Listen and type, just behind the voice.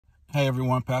Hey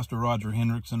everyone, Pastor Roger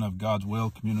Hendrickson of God's Will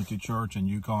Community Church in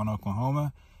Yukon,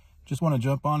 Oklahoma. Just want to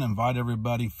jump on and invite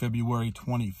everybody February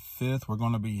 25th. We're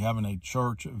going to be having a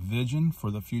church vision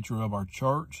for the future of our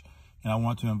church. And I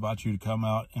want to invite you to come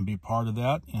out and be part of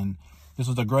that. And this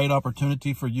is a great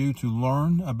opportunity for you to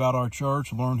learn about our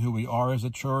church, learn who we are as a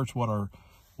church, what our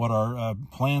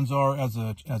plans are as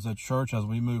a church as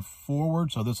we move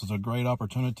forward. So this is a great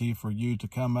opportunity for you to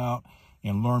come out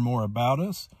and learn more about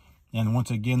us. And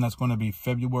once again, that's going to be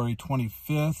February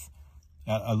 25th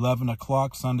at 11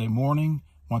 o'clock Sunday morning.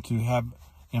 Want to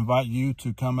invite you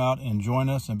to come out and join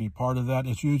us and be part of that.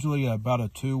 It's usually about a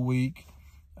 2-week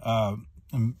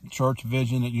church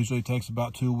vision. It usually takes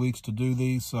about 2 weeks to do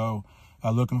these. So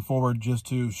looking forward just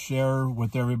to share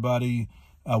with everybody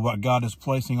what God is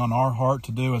placing on our heart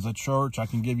to do as a church. I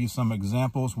can give you some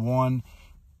examples. One,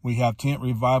 we have tent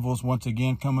revivals once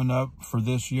again coming up for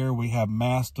this year. We have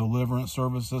mass deliverance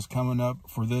services coming up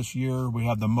for this year. We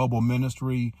have the mobile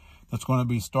ministry that's going to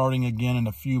be starting again in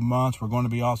a few months. We're going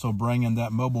to be also bringing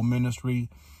that mobile ministry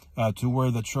to where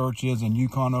the church is in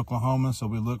Yukon, Oklahoma. So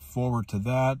we look forward to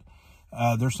that.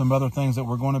 There's some other things that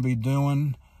we're going to be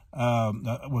doing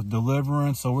with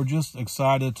deliverance. So we're just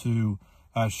excited to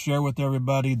share with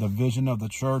everybody the vision of the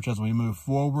church as we move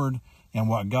forward and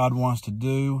what God wants to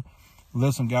do.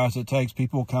 Listen, guys, it takes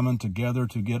people coming together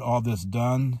to get all this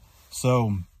done.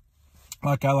 So,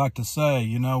 like I like to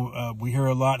say, we hear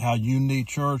a lot how you need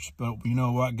church, but you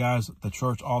know what, guys? The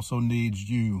church also needs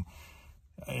you.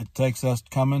 It takes us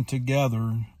coming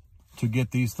together to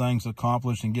get these things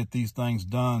accomplished and get these things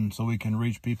done so we can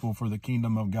reach people for the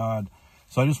kingdom of God.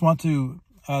 So I just want to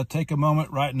take a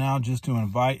moment right now just to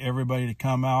invite everybody to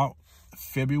come out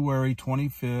February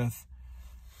 25th.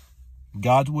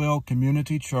 God's Will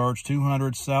Community Church,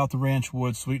 200 South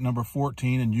Ranchwood, Suite number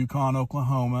 14 in Yukon,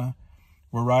 Oklahoma.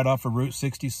 We're right off of Route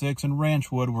 66 in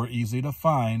Ranchwood. We're easy to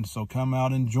find, so come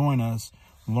out and join us.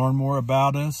 Learn more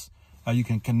about us. You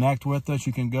can connect with us.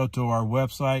 You can go to our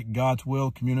website,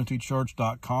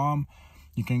 godswillcommunitychurch.com.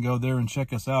 You can go there and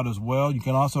check us out as well. You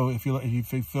can also, if you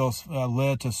feel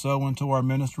led to sow into our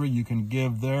ministry, you can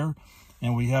give there.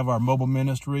 And we have our mobile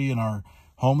ministry and our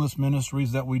homeless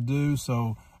ministries that we do,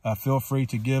 so feel free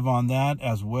to give on that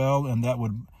as well, and that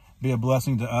would be a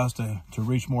blessing to us to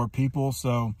reach more people.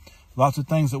 So lots of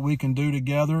things that we can do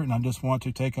together, and I just want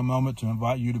to take a moment to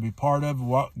invite you to be part of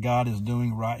what God is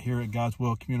doing right here at God's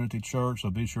Will Community Church.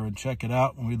 So be sure and check it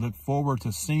out, and we look forward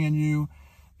to seeing you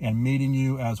and meeting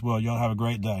you as well. Y'all have a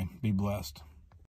great day. Be blessed.